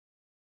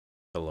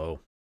Hello.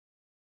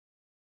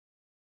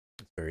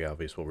 It's very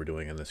obvious what we're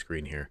doing on the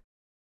screen here.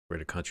 We're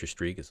at a country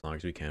streak as long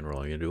as we can. We're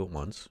only going to do it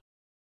once.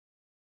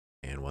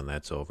 And when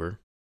that's over,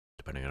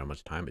 depending on how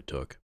much time it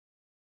took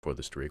for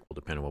the streak, will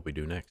depend on what we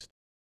do next.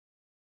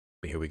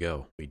 But here we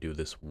go. We do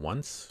this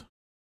once,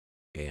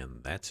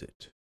 and that's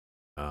it.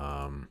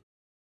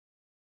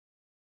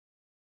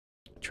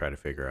 Try to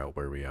figure out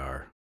where we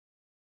are.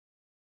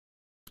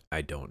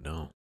 I don't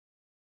know.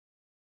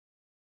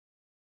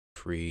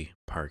 Free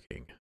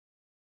parking.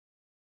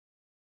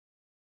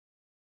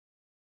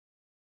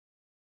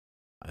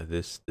 I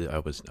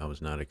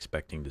was not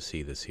expecting to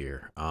see this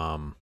here.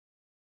 I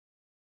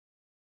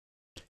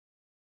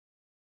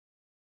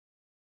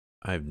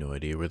have no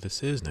idea where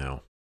this is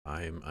now.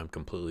 I'm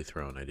completely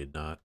thrown. I did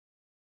not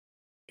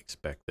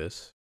expect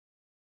this.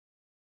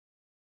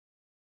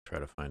 Try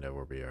to find out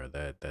where we are.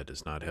 That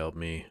does not help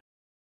me.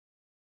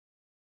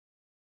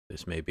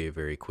 This may be a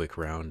very quick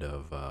round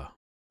of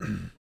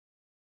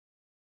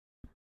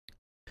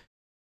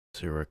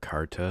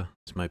Surakarta.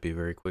 This might be a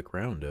very quick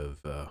round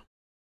of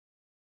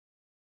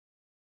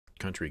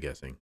country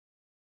guessing.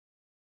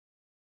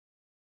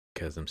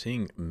 Because I'm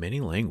seeing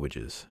many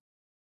languages.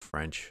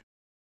 French.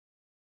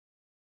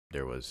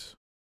 There was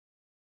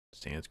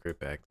Sanskrit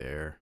back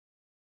there.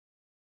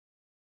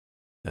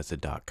 That's a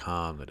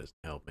 .com. That doesn't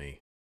help me.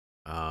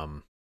 I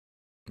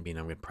mean,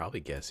 I'm going to probably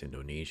guess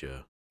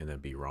Indonesia and then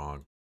be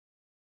wrong.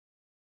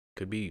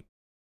 Could be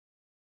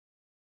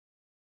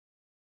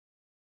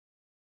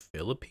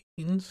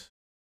Philippines.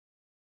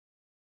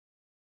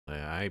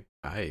 I've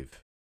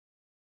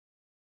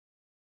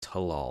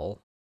Talal.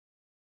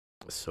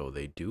 So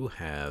they do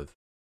have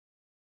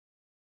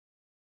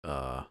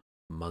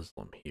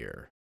Muslim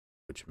here,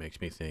 which makes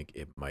me think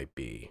it might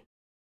be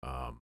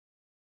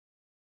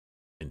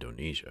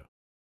Indonesia.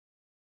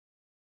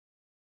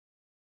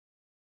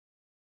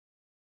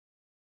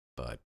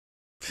 But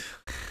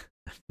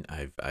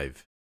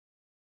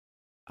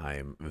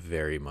I'm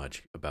very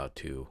much about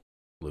to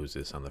lose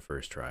this on the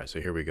first try. So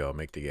here we go.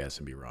 Make the guess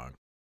and be wrong.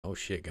 Oh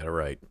shit, got it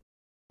right.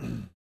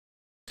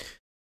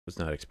 Was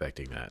not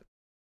expecting that.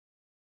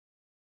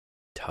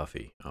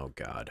 Tuffy. Oh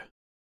god.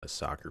 A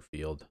soccer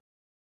field.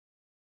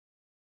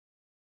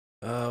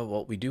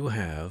 Well, we do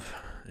have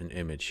an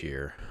image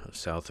here of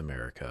South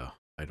America.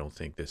 I don't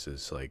think this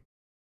is like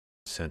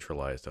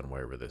centralized on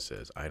wherever this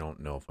is. I don't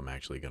know if I'm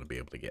actually going to be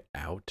able to get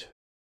out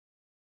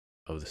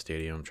of the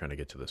stadium. I'm trying to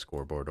get to the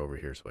scoreboard over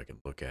here so I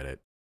can look at it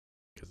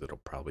because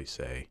it'll probably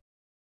say.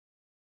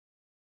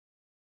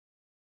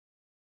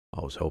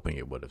 I was hoping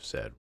it would have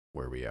said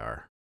where we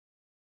are.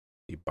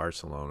 The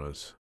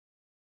Barcelona's.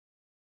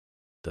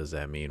 Does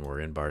that mean we're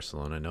in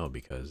Barcelona? No,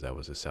 because that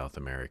was a South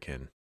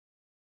American,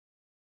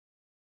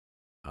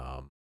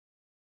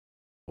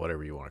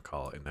 whatever you want to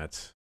call it, and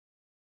that's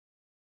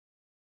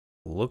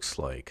looks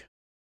like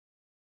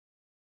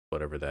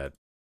whatever that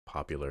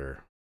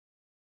popular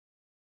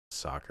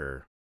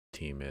soccer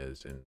team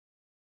is in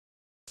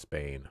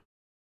Spain.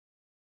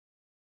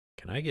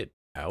 Can I get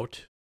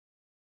out?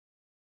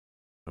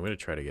 I'm going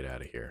to try to get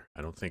out of here.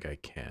 I don't think I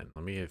can.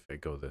 Let me, if I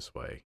go this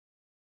way,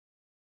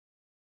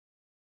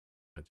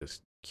 I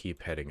just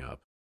keep heading up.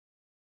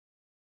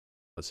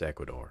 That's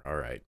Ecuador. All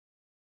right.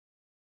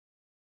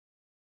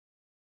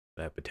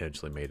 That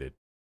potentially made it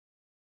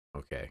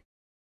okay.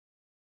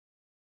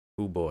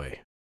 Oh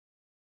boy.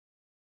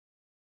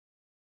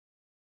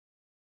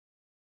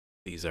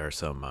 These are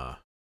some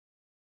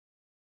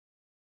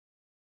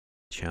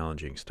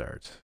challenging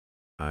starts.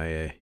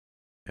 I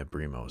at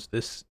Brimos.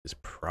 This is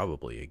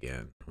probably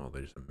again. Well,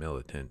 there's a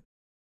militant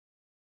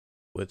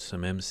with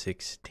some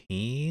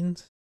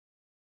M16s.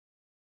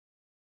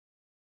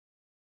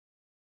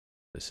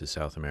 This is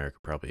South America,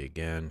 probably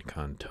again.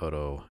 Con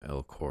todo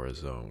el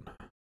corazon.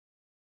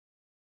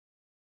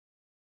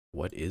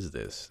 What is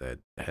this that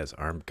has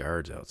armed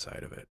guards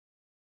outside of it?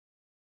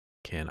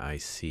 Can I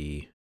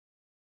see?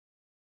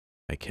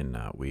 I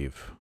cannot.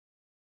 We've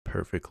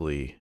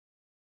perfectly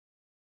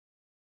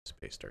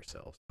spaced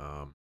ourselves.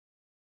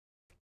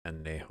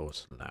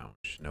 Anejos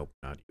Lounge. Nope,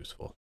 not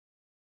useful.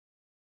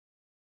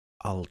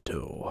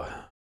 Alto.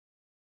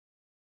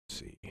 Let's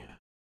see.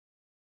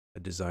 A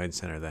design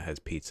center that has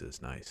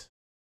pizzas. Nice.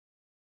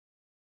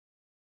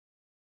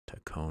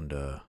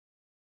 Taconda.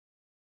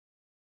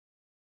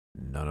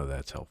 None of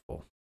that's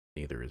helpful.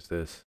 Neither is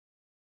this.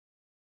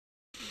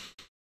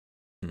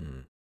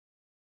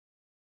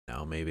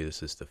 Now maybe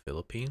this is the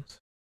Philippines.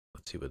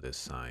 Let's see what this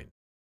sign.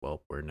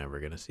 Well, we're never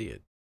gonna see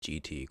it.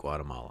 GT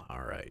Guatemala.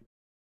 All right.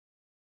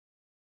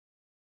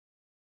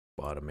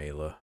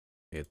 Guatemala.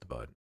 Hit the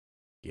button.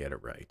 Get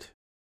it right.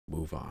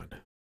 Move on.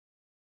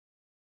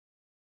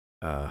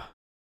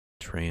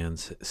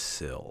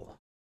 Transil.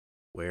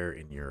 Where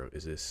in Europe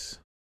is this?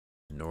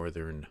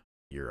 Northern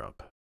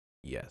Europe.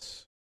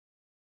 Yes.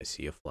 I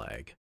see a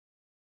flag.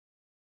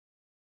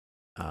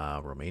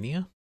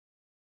 Romania?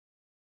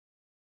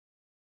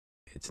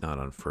 It's not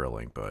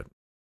unfurling, but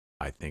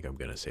I think I'm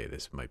gonna say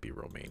this might be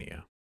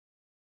Romania.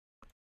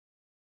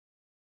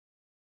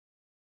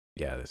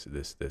 Yeah,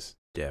 this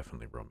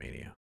definitely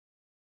Romania.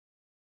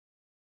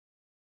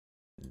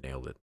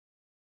 Nailed it.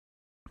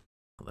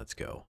 Let's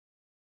go.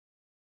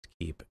 Let's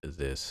keep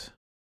this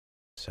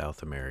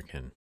South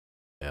American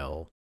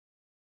L.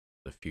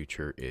 The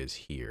future is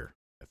here.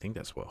 I think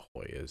that's what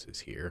Hoy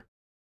is here.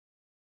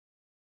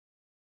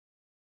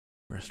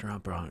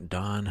 Restaurant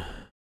Don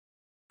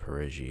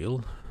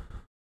Perigil.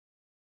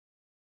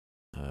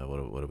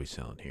 What are we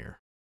selling here?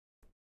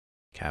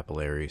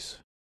 Capillaries.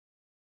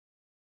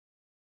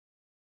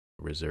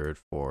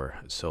 Reserved for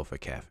Sofa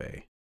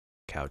Cafe.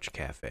 Couch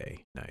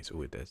Cafe. Nice.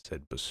 Ooh, that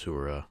said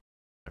Basura.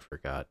 I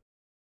forgot.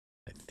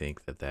 I think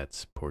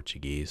that's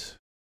Portuguese.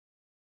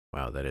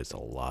 Wow, that is a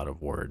lot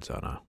of words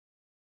on a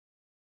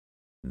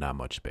not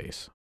much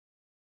space.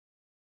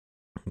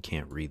 You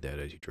can't read that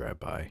as you drive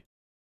by.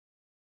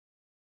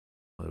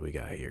 What do we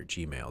got here?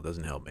 Gmail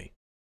doesn't help me.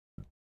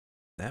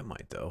 That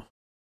might though.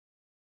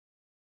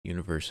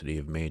 University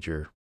of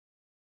Major.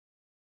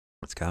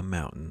 It's got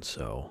mountains,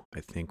 so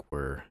I think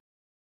we're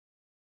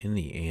in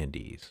the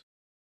Andes.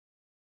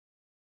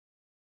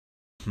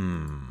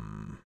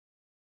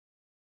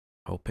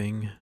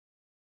 Hoping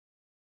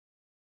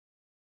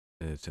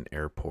it's an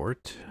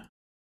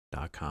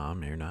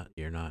airport.com.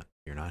 You're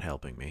not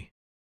helping me.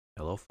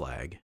 Hello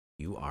flag.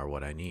 You are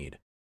what I need.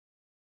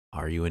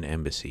 Are you an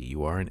embassy?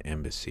 You are an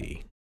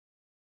embassy.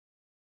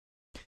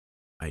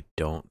 I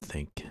don't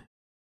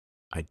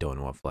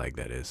know what flag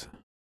that is.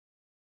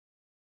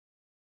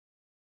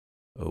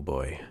 Oh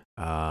boy.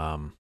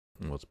 Well,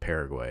 it's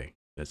Paraguay.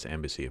 That's the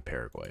embassy of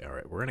Paraguay. All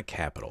right, we're in a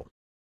capital.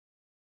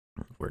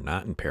 We're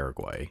not in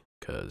Paraguay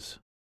because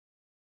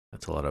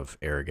that's a lot of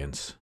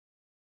arrogance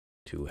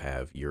to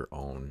have your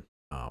own.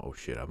 Oh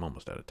shit, I'm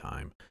almost out of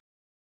time.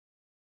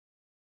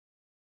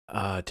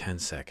 10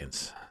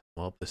 seconds.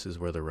 Well, this is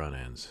where the run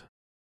ends.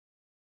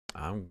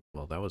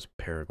 Well, that was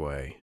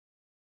Paraguay.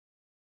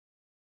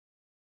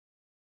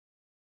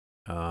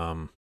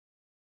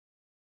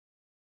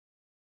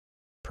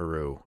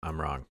 Peru.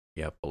 I'm wrong.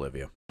 Yep,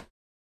 Bolivia.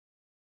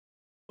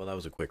 Well, that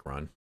was a quick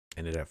run.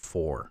 Ended at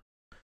 4.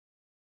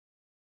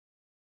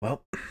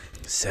 Well,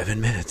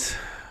 7 minutes.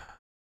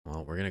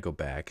 Well, we're going to go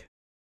back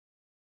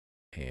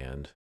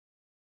and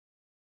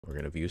we're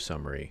going to view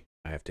summary.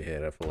 I have to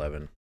hit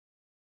F11.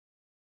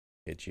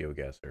 Hit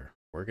Geoguessr.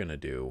 We're going to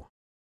do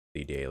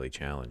the daily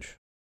challenge.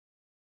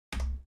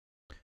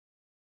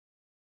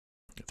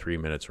 3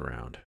 minutes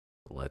around.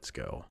 Let's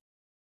go.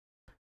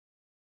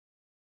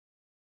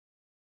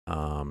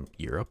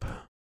 Europe.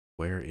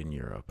 Where in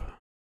Europe?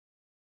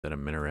 Is that a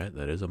minaret?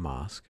 That is a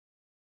mosque.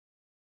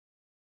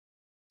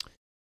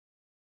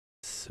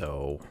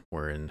 So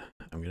we're in,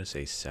 I'm going to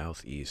say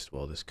southeast.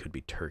 Well, this could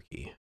be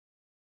Turkey.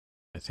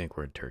 I think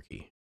we're in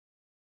Turkey.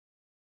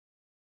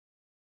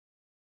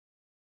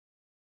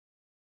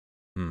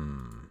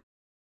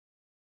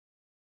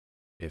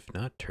 If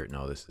not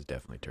no, this is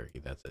definitely Turkey.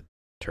 That's a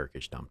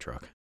Turkish dump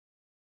truck.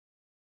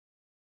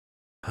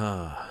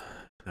 Now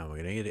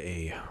we're going to get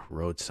a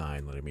road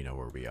sign letting me know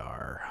where we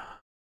are.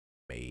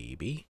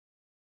 Maybe.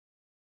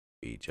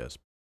 We just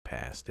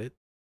passed it.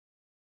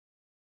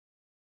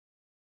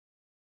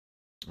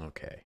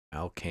 Okay.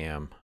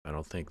 Alcam. I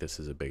don't think this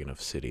is a big enough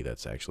city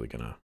that's actually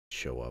going to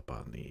show up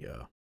on the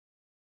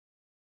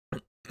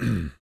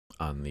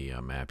on the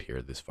map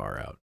here this far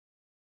out.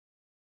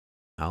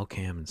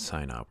 Alcam and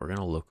sign up. We're going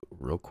to look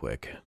real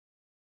quick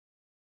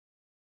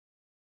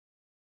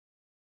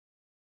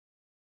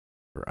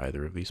for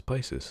either of these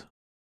places.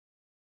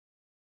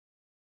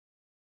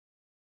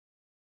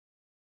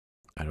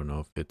 I don't know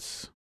if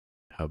it's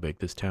how big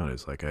this town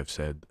is. Like I've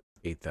said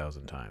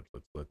 8,000 times.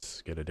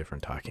 Let's get a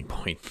different talking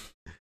point.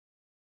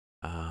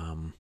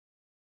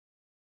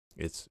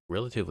 It's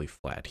relatively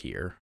flat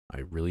here. I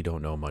really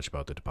don't know much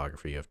about the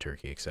topography of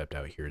Turkey except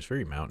out here is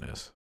very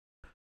mountainous.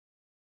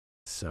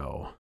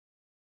 So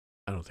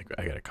I don't think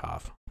I got a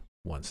cough.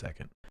 1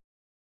 second.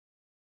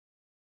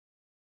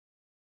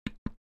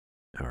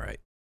 All right.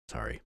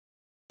 Sorry.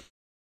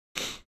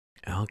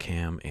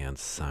 Alcam and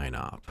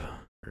Sinop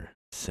or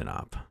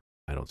Sinop.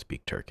 I don't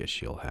speak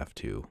Turkish. You'll have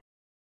to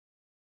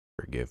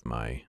forgive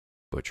my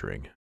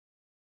butchering.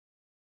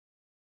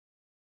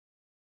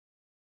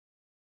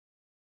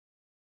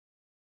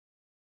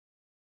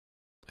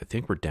 I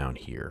think we're down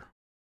here.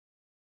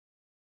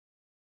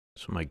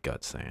 That's what my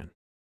gut's saying.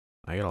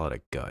 I got a lot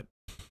of gut.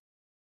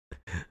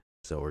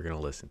 So we're going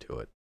to listen to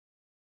it.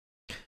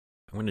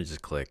 I'm going to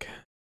just click.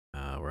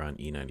 We're on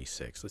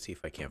E96. Let's see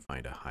if I can't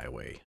find a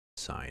highway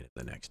sign in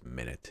the next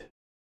minute.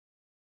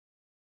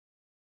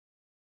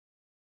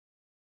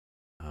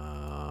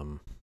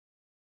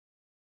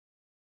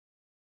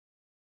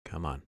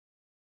 Come on.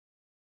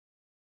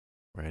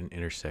 We're at an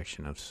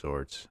intersection of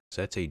sorts.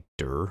 So that's a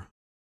dir.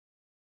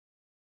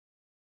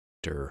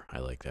 Dir. I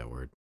like that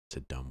word. It's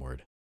a dumb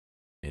word.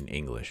 In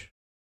English.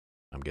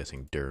 I'm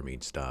guessing dir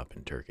means stop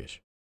in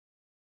Turkish.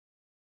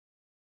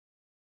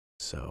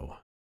 So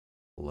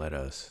let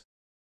us.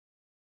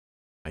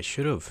 I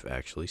should have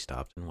actually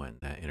stopped and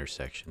went that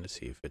intersection to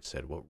see if it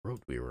said what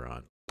road we were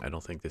on. I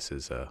don't think this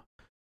is a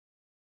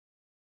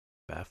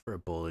Bafra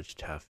Bulge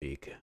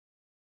Tafik.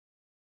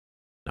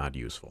 Not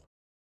useful.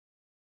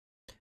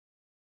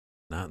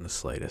 Not in the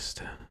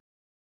slightest.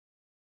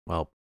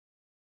 Well,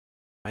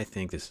 I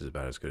think this is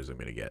about as good as I'm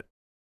going to get.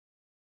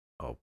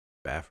 Oh,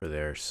 Baffer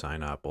there,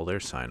 sign up. Well,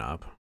 there's sign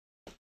up.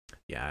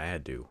 Yeah, I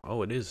had to.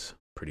 Oh, it is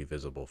pretty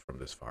visible from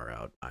this far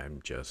out. I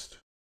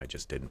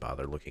just didn't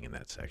bother looking in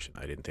that section.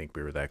 I didn't think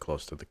we were that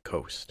close to the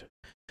coast.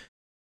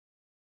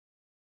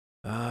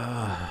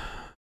 Hmm.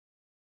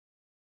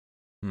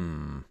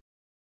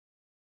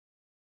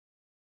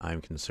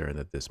 I'm concerned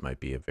that this might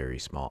be a very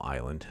small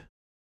island.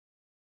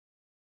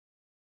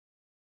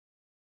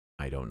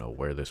 I don't know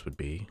where this would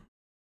be.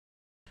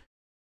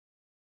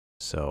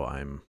 So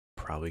I'm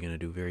probably going to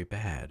do very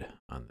bad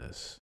on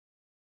this.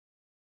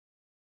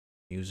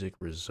 Music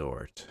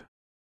Resort.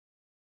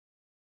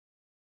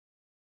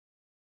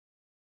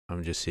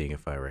 I'm just seeing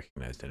if I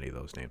recognized any of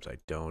those names. I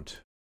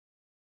don't.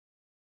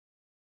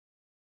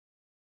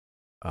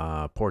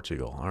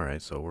 Portugal. All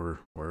right, so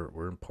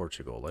we're in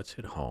Portugal. Let's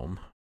hit home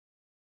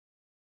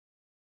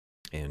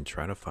and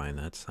try to find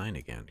that sign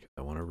again.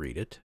 I want to read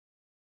it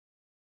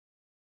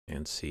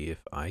and see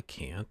if I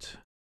can't.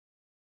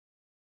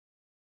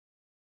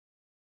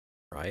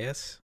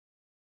 Rias?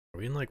 Are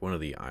we in like one of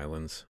the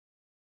islands?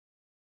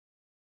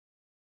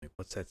 Like,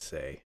 what's that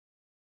say?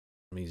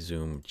 Let me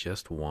zoom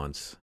just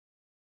once.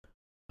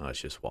 Oh,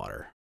 it's just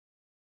water.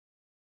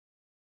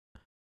 I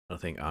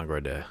don't think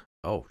Angra de.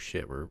 Oh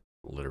shit, we're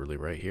literally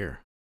right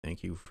here.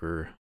 Thank you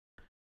for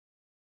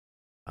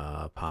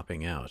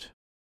popping out.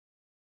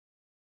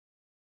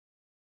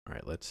 All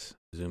right, let's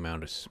zoom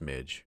out a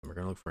smidge. We're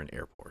gonna look for an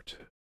airport.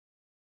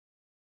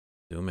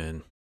 Zoom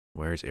in.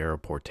 Where's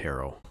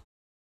Aeroportero?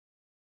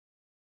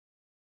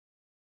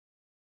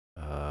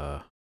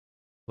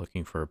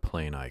 Looking for a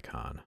plane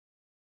icon.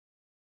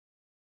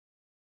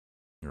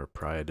 Or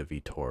Praia de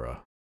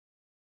Vitora.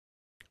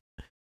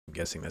 I'm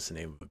guessing that's the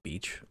name of a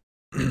beach.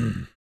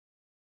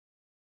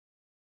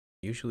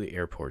 Usually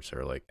airports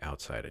are like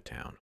outside of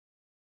town.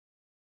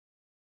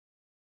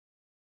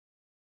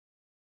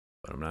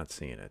 But I'm not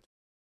seeing it.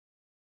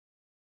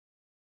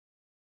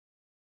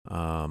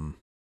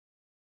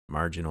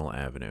 Marginal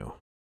Avenue.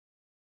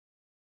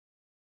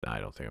 I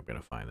don't think I'm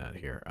gonna find that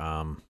here.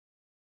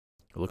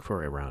 Look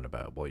for a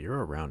roundabout. Well, you're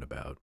a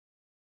roundabout.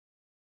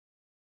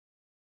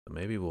 So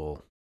maybe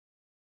we'll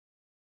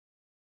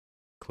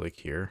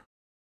click here.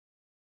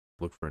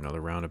 Look for another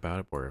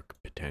roundabout where it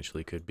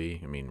potentially could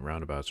be. I mean,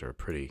 roundabouts are a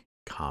pretty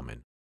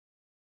common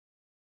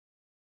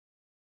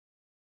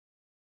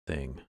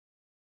thing.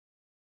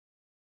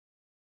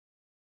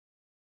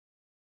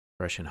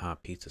 Fresh and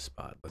hot pizza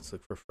spot. Let's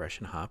look for fresh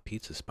and hot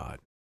pizza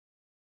spot.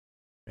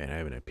 Man, I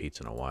haven't had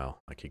pizza in a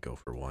while. I could go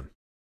for one.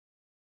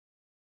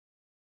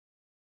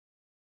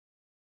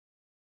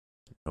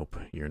 Nope,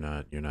 you're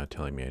not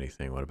telling me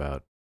anything. What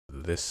about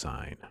this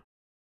sign?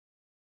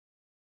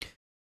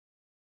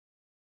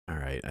 All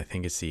right, I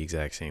think it's the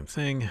exact same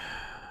thing.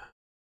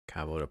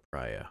 Cabo de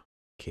Praia.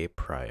 Cape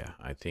Praia.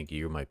 I think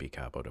you might be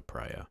Cabo de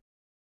Praia.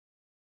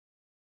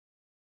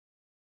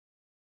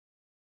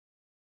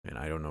 And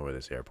I don't know where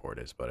this airport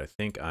is, but I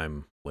think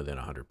I'm within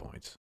 100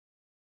 points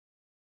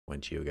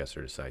when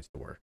Geoguessr decides to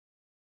work.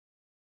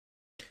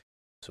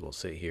 So we'll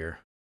sit here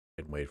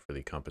and wait for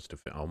the compass to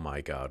oh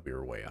my god, we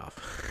were way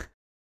off.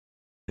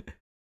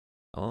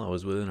 Oh, I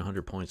was within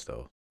 100 points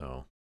though,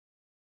 so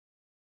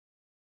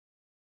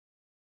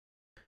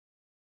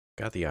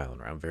got the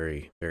island. I'm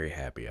very, very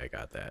happy I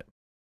got that.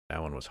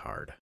 That one was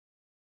hard.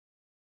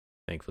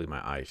 Thankfully,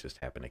 my eyes just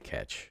happened to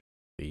catch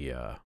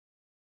the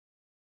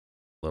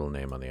little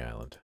name on the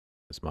island.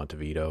 It's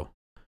Montevideo.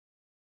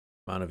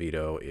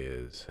 Montevideo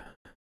is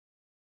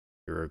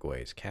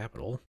Uruguay's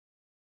capital,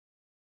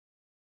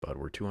 but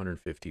we're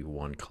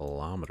 251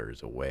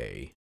 kilometers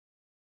away.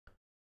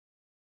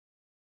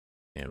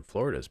 And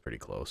Florida is pretty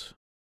close.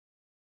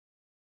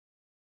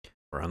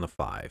 We're on the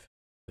 5.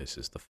 This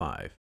is the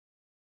 5.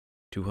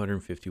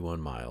 251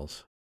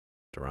 miles.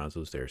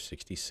 Toronto's there,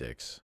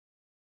 66.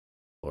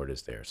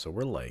 Florida's there. So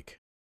we're like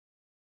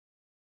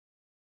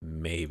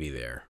maybe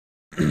there.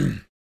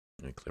 Let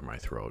me clear my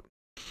throat.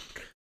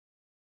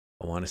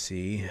 I want to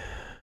see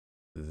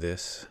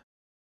this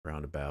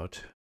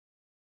roundabout.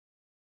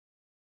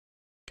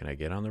 Can I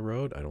get on the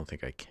road? I don't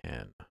think I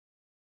can.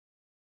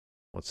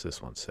 What's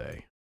this one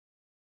say?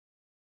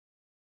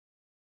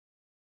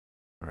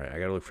 All right, I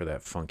gotta look for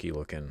that funky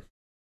looking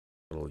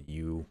little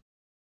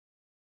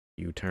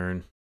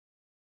U-turn.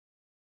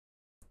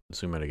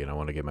 Zoom in again. I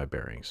want to get my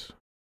bearings.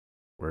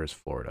 Where is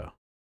Florida?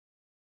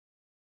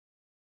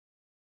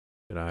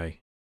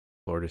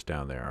 Florida's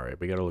down there. All right,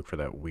 we gotta look for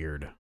that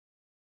weird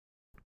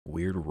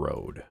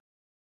road.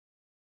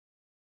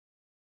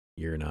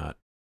 You're not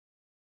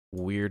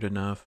weird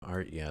enough. All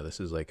right, yeah, this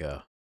is like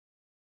a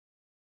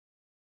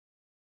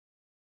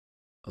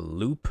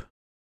loop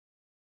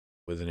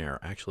with an arrow.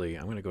 Actually,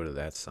 I'm gonna go to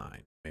that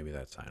sign. Maybe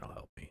that sign will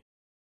help me.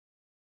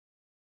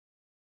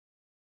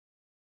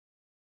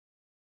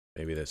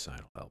 Maybe this sign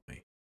will help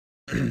me.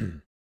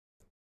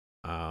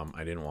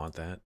 I didn't want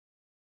that.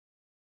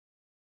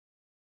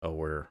 Oh,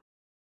 we're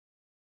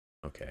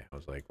okay. I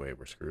was like, wait,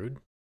 we're screwed.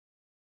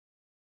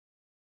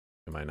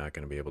 Am I not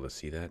going to be able to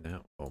see that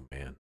now? Oh,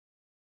 man.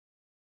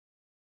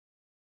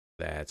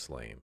 That's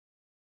lame.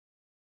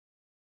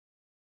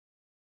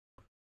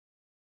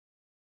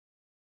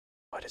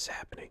 What is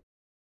happening?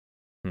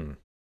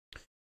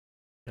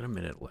 Got a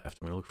minute left.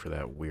 I'm going to look for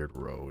that weird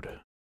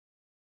road.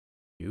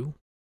 You?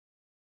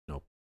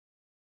 Nope.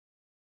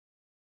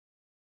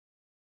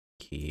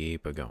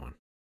 Keep it going.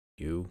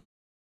 You?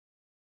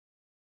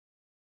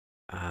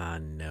 Ah,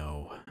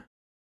 no.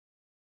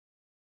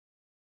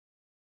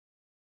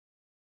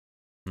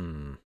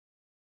 Hmm.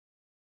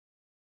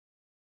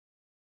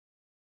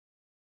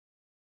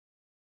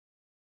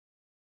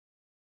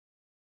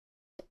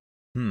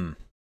 Hmm.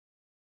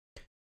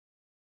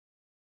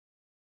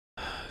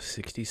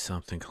 60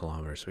 something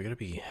kilometers. So we gotta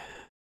be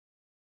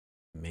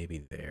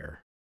maybe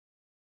there.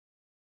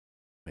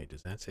 Wait,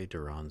 does that say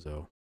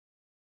Duranzo?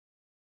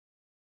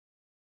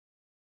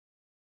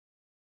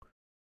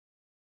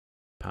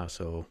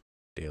 Paso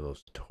de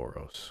los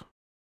Toros.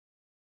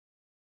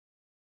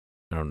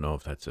 I don't know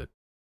if that's a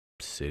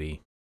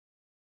city,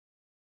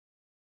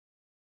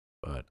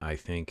 but I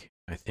think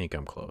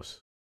I'm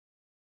close.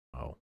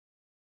 Oh,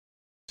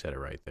 said it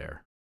right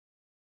there.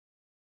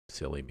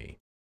 Silly me.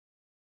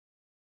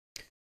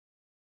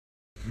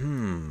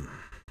 I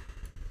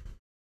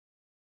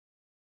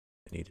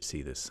need to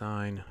see this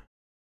sign.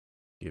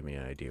 Give me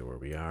an idea where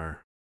we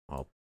are.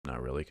 Well,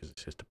 not really, because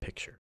it's just a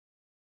picture.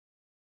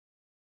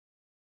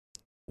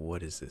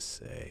 What does this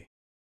say?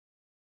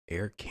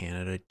 Air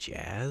Canada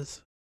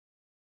Jazz?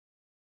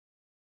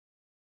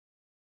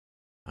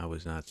 I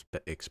was not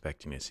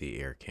expecting to see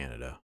Air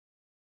Canada.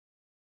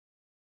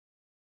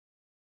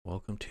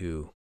 Welcome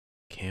to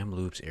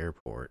Kamloops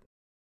Airport.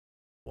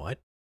 What?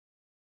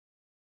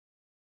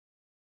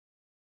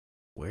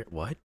 Where?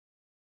 What?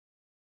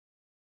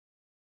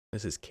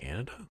 This is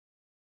Canada?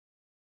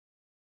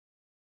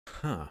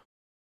 Huh.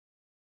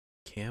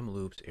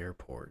 Kamloops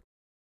Airport.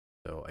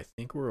 So I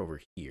think we're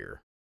over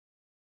here,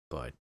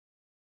 but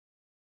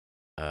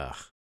I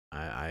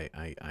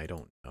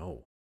don't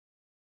know.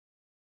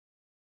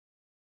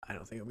 I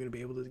don't think I'm gonna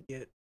be able to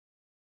get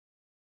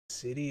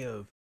city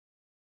of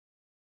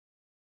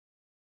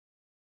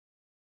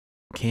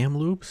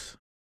Kamloops.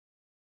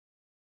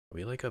 Are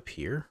we like up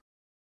here?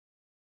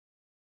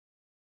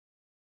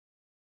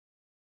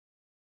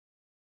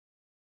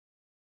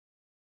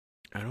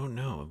 I don't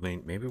know. I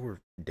mean, maybe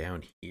we're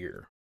down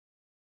here.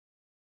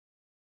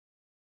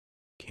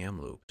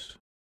 Kamloops.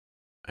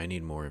 I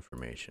need more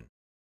information.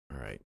 All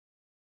right.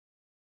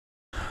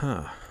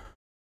 Huh.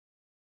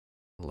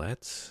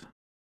 Let's.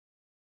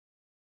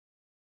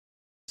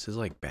 This is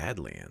like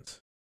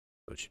Badlands.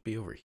 So it should be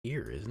over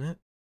here, isn't it?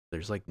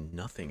 There's like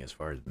nothing as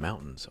far as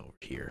mountains over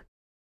here.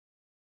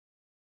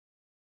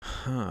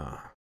 Huh.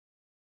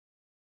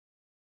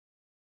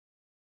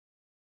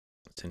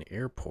 It's an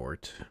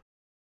airport.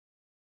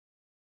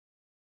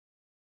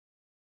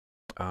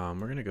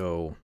 We're gonna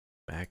go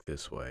back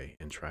this way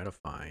and try to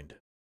find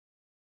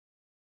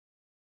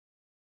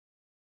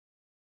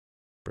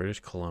British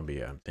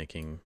Columbia. I'm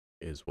thinking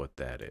is what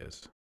that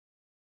is.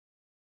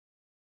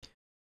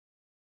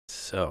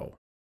 So,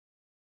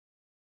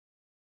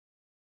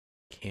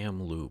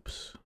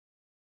 Kamloops.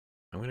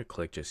 I'm gonna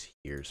click just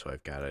here so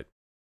I've got it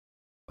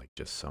like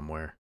just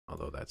somewhere.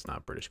 Although that's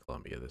not British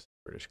Columbia. This is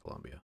British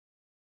Columbia.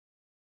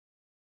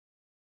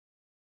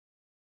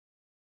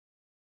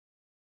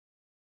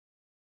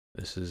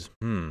 This is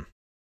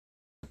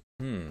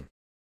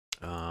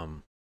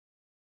um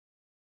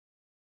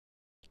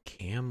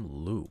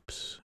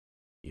Kamloops,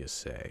 you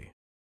say?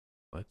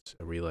 Are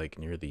we like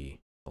near the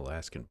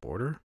Alaskan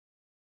border?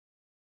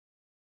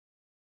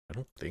 I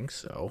don't think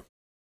so.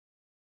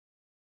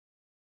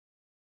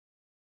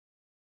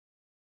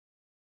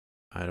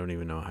 I don't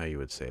even know how you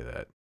would say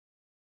that.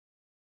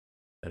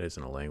 That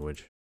isn't a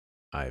language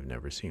I've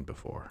never seen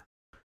before.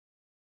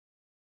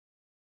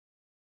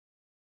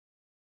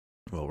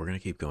 Well, we're going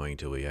to keep going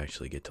until we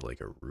actually get to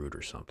like a route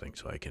or something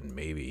so I can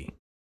maybe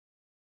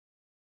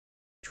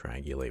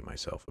triangulate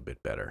myself a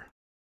bit better.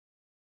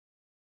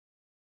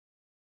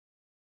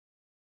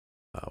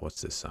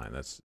 What's this sign?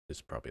 It's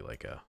probably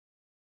like a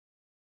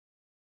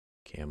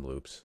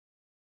Kamloops.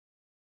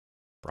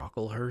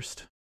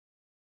 Brocklehurst?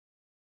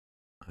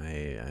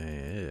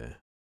 Oh,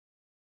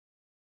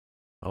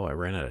 I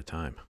ran out of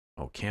time.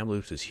 Oh,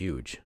 Kamloops is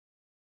huge.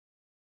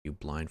 You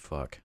blind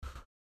fuck.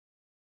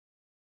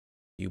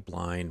 You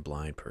blind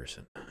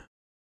person.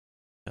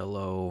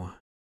 Hello,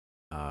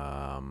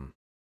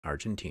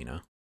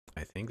 Argentina.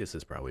 I think this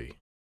is probably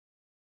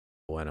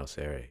Buenos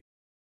Aires.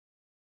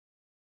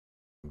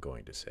 I'm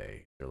going to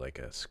say they're like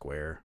a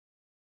square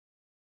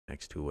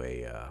next to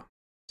a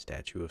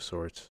statue of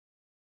sorts.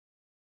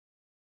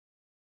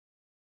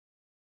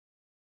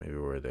 Maybe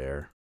we're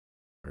there.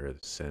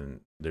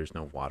 There's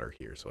no water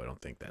here, so I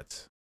don't think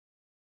that's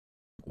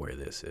where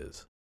this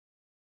is.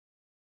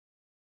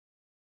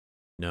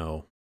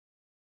 No.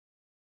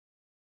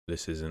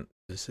 This is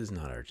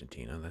not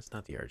Argentina. That's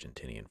not the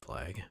Argentinian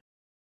flag.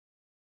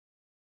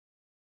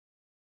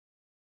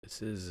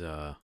 This is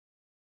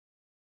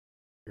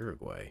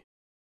Uruguay.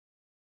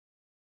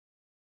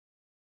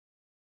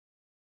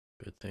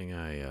 Good thing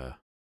I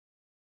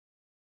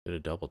did a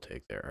double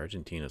take there.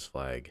 Argentina's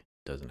flag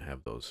doesn't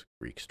have those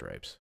Greek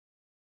stripes.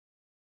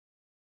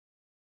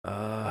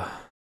 Well,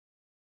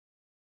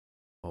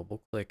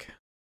 we'll click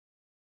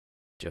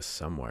just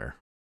somewhere.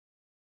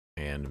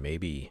 And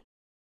maybe...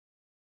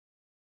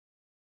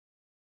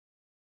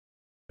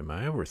 Am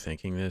I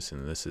overthinking this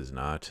and this is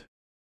not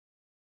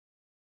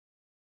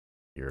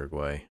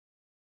Uruguay?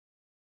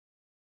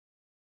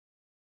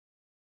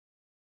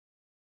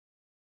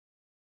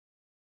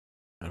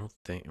 I don't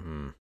think...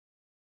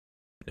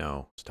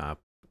 No, stop.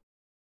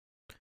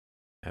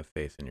 Have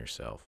faith in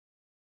yourself.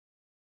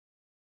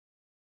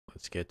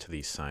 Let's get to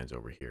these signs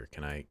over here.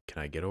 Can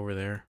I get over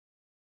there?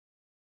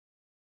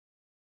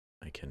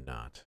 I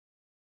cannot.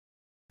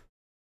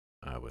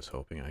 I was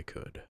hoping I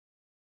could.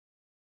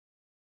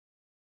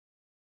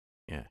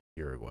 Yeah,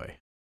 Uruguay.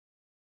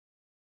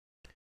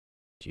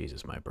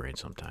 Jesus, my brain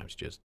sometimes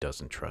just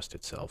doesn't trust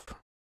itself.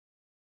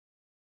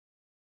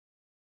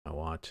 I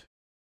want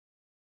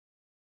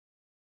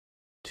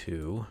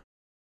to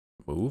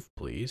move,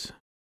 please.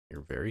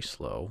 You're very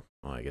slow.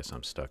 Well, I guess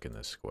I'm stuck in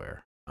this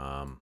square.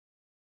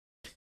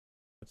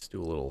 Let's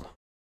do a little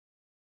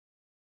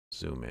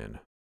zoom in.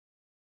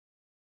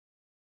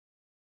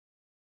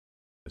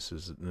 This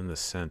is in the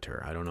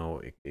center. I don't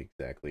know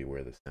exactly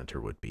where the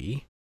center would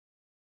be.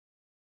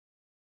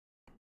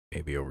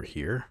 Maybe over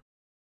here.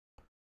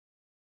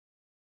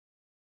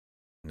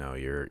 No,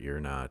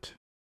 you're not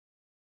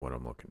what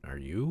I'm looking. Are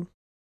you?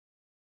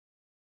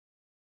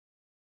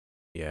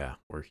 Yeah,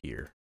 we're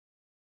here.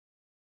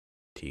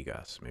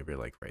 Tigas, maybe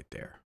like right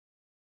there.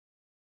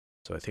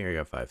 So I think I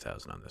got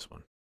 5,000 on this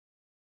one.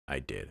 I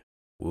did.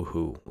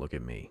 Woohoo, look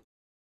at me.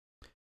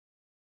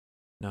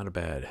 Not a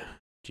bad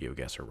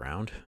Geoguessr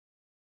round.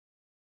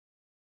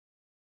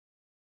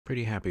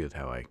 Pretty happy with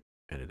how I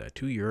ended that.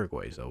 2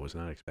 Uruguays, though. Was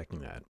not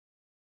expecting that.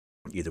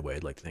 Either way,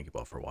 I'd like to thank you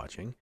all for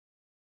watching.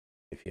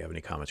 If you have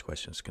any comments,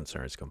 questions,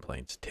 concerns,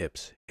 complaints,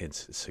 tips,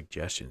 hints,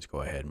 suggestions,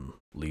 go ahead and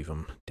leave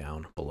them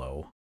down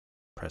below.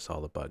 Press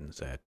all the buttons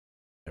that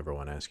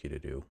everyone asks you to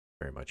do.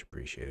 Very much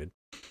appreciated.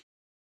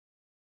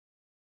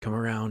 Come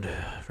around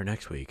for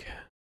next week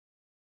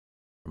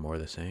for more of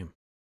the same.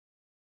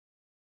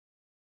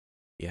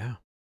 Yeah.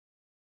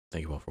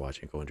 Thank you all for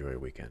watching. Go enjoy your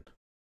weekend.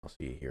 I'll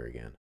see you here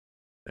again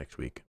next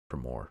week for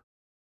more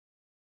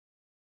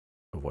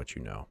of what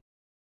you know.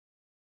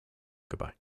 Goodbye.